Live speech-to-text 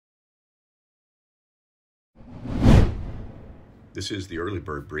This is the Early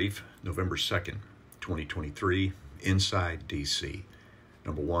Bird Brief, November 2nd, 2023, inside D.C.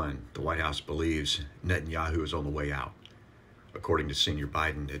 Number one, the White House believes Netanyahu is on the way out. According to senior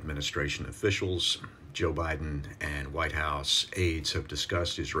Biden administration officials, Joe Biden and White House aides have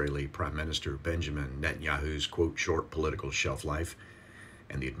discussed Israeli Prime Minister Benjamin Netanyahu's, quote, short political shelf life,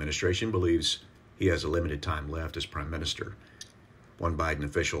 and the administration believes he has a limited time left as Prime Minister. One Biden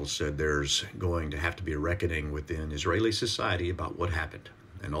official said there's going to have to be a reckoning within Israeli society about what happened,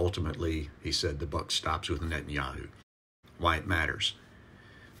 and ultimately, he said the buck stops with Netanyahu. Why it matters.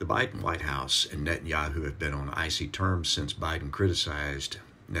 The Biden White House and Netanyahu have been on icy terms since Biden criticized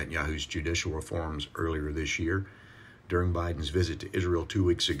Netanyahu's judicial reforms earlier this year. During Biden's visit to Israel 2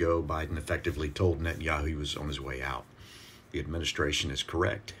 weeks ago, Biden effectively told Netanyahu he was on his way out. The administration is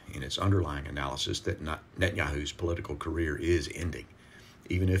correct in its underlying analysis that Netanyahu's political career is ending.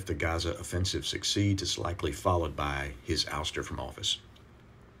 Even if the Gaza offensive succeeds, it's likely followed by his ouster from office.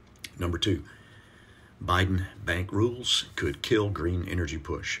 Number two, Biden bank rules could kill green energy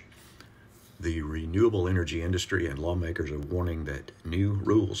push. The renewable energy industry and lawmakers are warning that new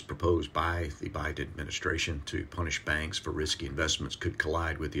rules proposed by the Biden administration to punish banks for risky investments could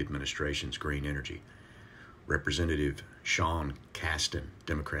collide with the administration's green energy. Representative Sean Casten,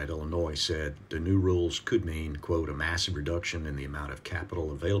 Democrat, Illinois, said the new rules could mean, quote, a massive reduction in the amount of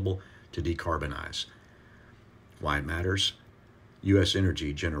capital available to decarbonize. Why it matters? U.S.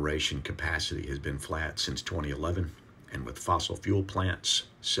 energy generation capacity has been flat since 2011, and with fossil fuel plants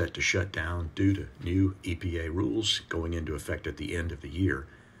set to shut down due to new EPA rules going into effect at the end of the year,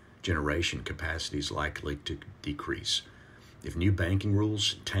 generation capacity is likely to decrease. If new banking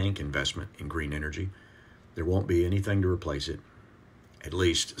rules tank investment in green energy, there won't be anything to replace it. At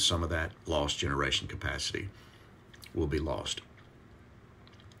least some of that lost generation capacity will be lost.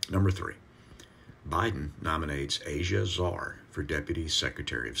 Number three, Biden nominates Asia Czar for Deputy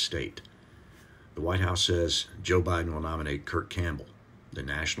Secretary of State. The White House says Joe Biden will nominate Kirk Campbell, the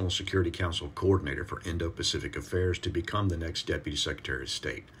National Security Council Coordinator for Indo-Pacific Affairs, to become the next Deputy Secretary of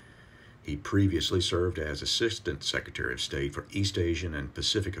State. He previously served as Assistant Secretary of State for East Asian and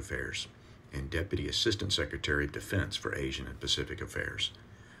Pacific Affairs and Deputy Assistant Secretary of Defense for Asian and Pacific Affairs.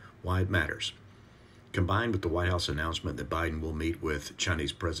 Why it matters. Combined with the White House announcement that Biden will meet with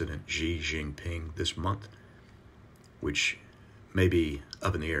Chinese President Xi Jinping this month, which may be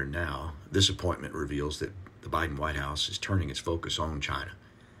up in the air now, this appointment reveals that the Biden White House is turning its focus on China.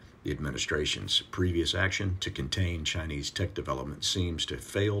 The administration's previous action to contain Chinese tech development seems to have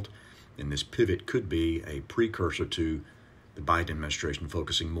failed, and this pivot could be a precursor to the Biden administration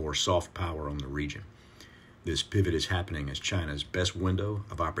focusing more soft power on the region. This pivot is happening as China's best window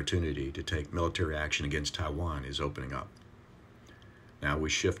of opportunity to take military action against Taiwan is opening up. Now we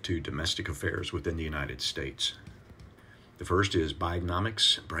shift to domestic affairs within the United States. The first is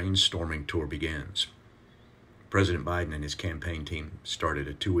Bidenomics brainstorming tour begins. President Biden and his campaign team started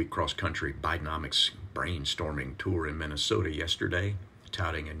a 2-week cross-country Bidenomics brainstorming tour in Minnesota yesterday,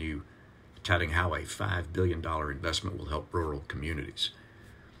 touting how a $5 billion investment will help rural communities.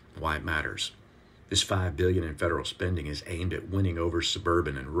 Why it matters. This $5 billion in federal spending is aimed at winning over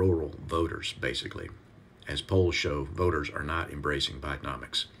suburban and rural voters, basically. As polls show, voters are not embracing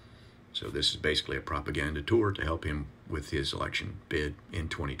Bidenomics. So this is basically a propaganda tour to help him with his election bid in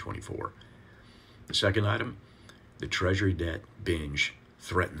 2024. The second item, the Treasury debt binge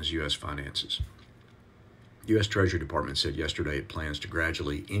threatens U.S. finances. The U.S. Treasury Department said yesterday it plans to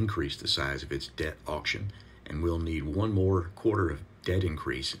gradually increase the size of its debt auction and will need one more quarter of debt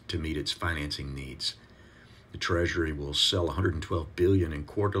increase to meet its financing needs. The Treasury will sell $112 billion in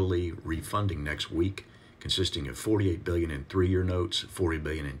quarterly refunding next week, consisting of $48 billion in 3-year notes, $40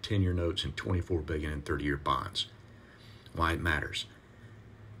 billion in 10-year notes, and $24 billion in 30-year bonds. Why it matters.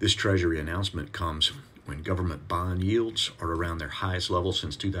 This Treasury announcement comes when government bond yields are around their highest level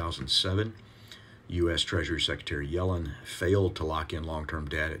since 2007. U.S. Treasury Secretary Yellen failed to lock in long-term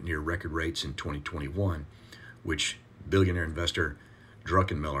debt at near record rates in 2021, which billionaire investor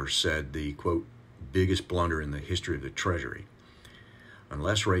Druckenmiller said the, quote, biggest blunder in the history of the Treasury.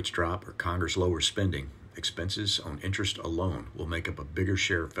 Unless rates drop or Congress lowers spending, expenses on interest alone will make up a bigger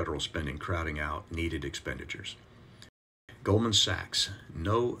share of federal spending, crowding out needed expenditures. Goldman Sachs,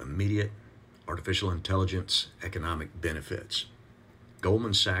 no immediate artificial intelligence economic benefits.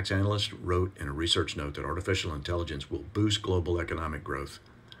 Goldman Sachs analyst wrote in a research note that artificial intelligence will boost global economic growth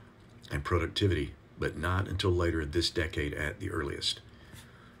and productivity, but not until later this decade at the earliest.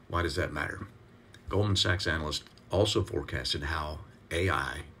 Why does that matter? Goldman Sachs analysts also forecasted how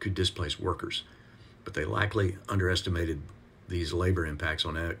AI could displace workers, but they likely underestimated these labor impacts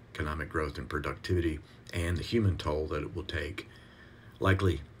on economic growth and productivity and the human toll that it will take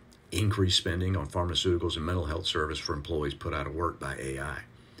likely increased spending on pharmaceuticals and mental health service for employees put out of work by AI.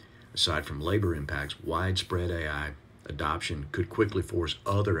 Aside from labor impacts, widespread AI adoption could quickly force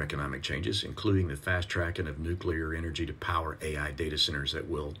other economic changes, including the fast tracking of nuclear energy to power AI data centers that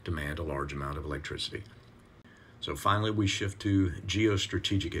will demand a large amount of electricity. So finally, we shift to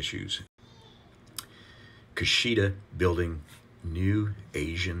geostrategic issues. Kishida building new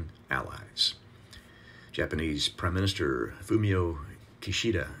Asian allies. Japanese Prime Minister Fumio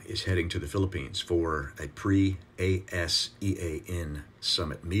Kishida is heading to the Philippines for a pre-ASEAN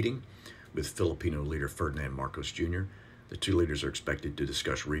summit meeting with Filipino leader Ferdinand Marcos Jr. The two leaders are expected to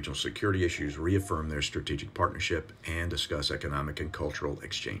discuss regional security issues, reaffirm their strategic partnership, and discuss economic and cultural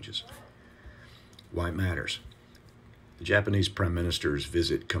exchanges. Why it matters. The Japanese Prime Minister's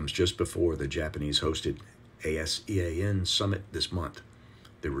visit comes just before the Japanese-hosted ASEAN summit this month.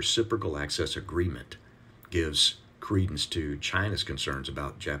 The reciprocal access agreement gives credence to China's concerns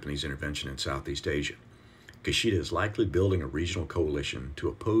about Japanese intervention in Southeast Asia. Kishida is likely building a regional coalition to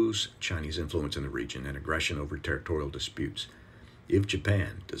oppose Chinese influence in the region and aggression over territorial disputes. If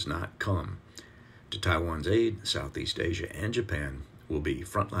Japan does not come to Taiwan's aid, Southeast Asia and Japan will be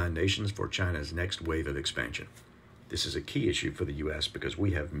frontline nations for China's next wave of expansion. This is a key issue for the U.S. because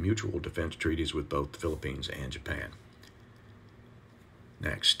we have mutual defense treaties with both the Philippines and Japan.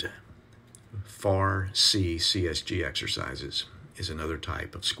 Next, FAR C CSG exercises is another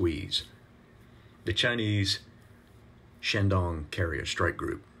type of squeeze. The Chinese Shandong Carrier Strike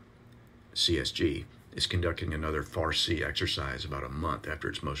Group, CSG, is conducting another FAR C exercise about a month after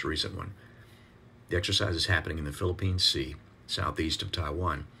its most recent one. The exercise is happening in the Philippine Sea, southeast of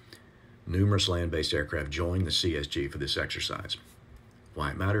Taiwan. Numerous land-based aircraft joined the CSG for this exercise.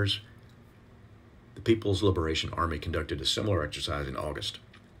 Why it matters? The People's Liberation Army conducted a similar exercise in August.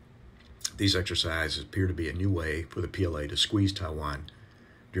 These exercises appear to be a new way for the PLA to squeeze Taiwan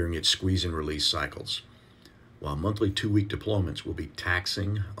during its squeeze and release cycles. While monthly 2-week deployments will be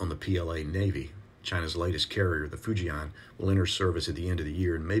taxing on the PLA Navy, China's latest carrier, the Fujian, will enter service at the end of the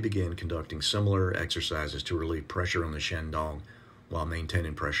year and may begin conducting similar exercises to relieve pressure on the Shandong while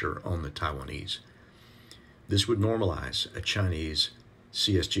maintaining pressure on the Taiwanese. This would normalize a Chinese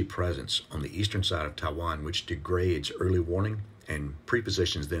CSG presence on the eastern side of Taiwan, which degrades early warning and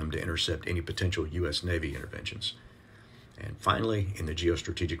prepositions them to intercept any potential U.S. Navy interventions. And finally, in the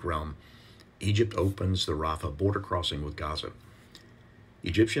geostrategic realm, Egypt opens the Rafah border crossing with Gaza.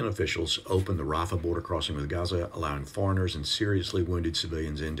 Egyptian officials opened the Rafah border crossing with Gaza, allowing foreigners and seriously wounded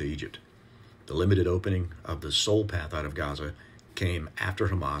civilians into Egypt. The limited opening of the sole path out of Gaza came after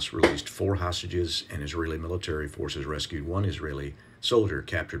Hamas released 4 hostages and Israeli military forces rescued 1 Israeli soldier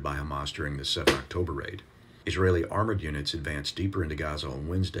captured by Hamas during the 7 October raid. Israeli armored units advanced deeper into Gaza on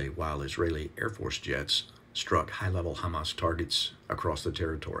Wednesday, while Israeli Air Force jets struck high-level Hamas targets across the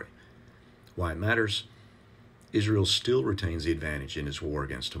territory. Why it matters? Israel still retains the advantage in its war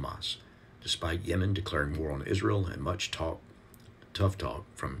against Hamas. Despite Yemen declaring war on Israel and much tough talk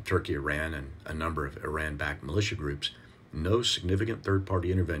from Turkey, Iran, and a number of Iran-backed militia groups, no significant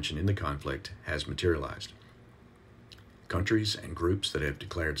third-party intervention in the conflict has materialized. Countries and groups that have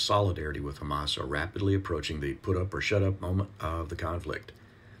declared solidarity with Hamas are rapidly approaching the put-up-or-shut-up moment of the conflict.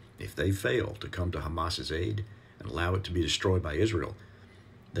 If they fail to come to Hamas's aid and allow it to be destroyed by Israel,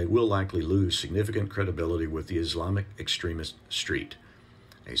 they will likely lose significant credibility with the Islamic extremist street,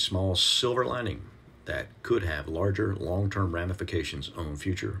 a small silver lining that could have larger long-term ramifications on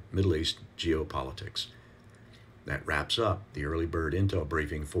future Middle East geopolitics. That wraps up the Early Bird Intel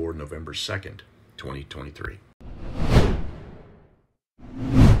briefing for November 2nd, 2023.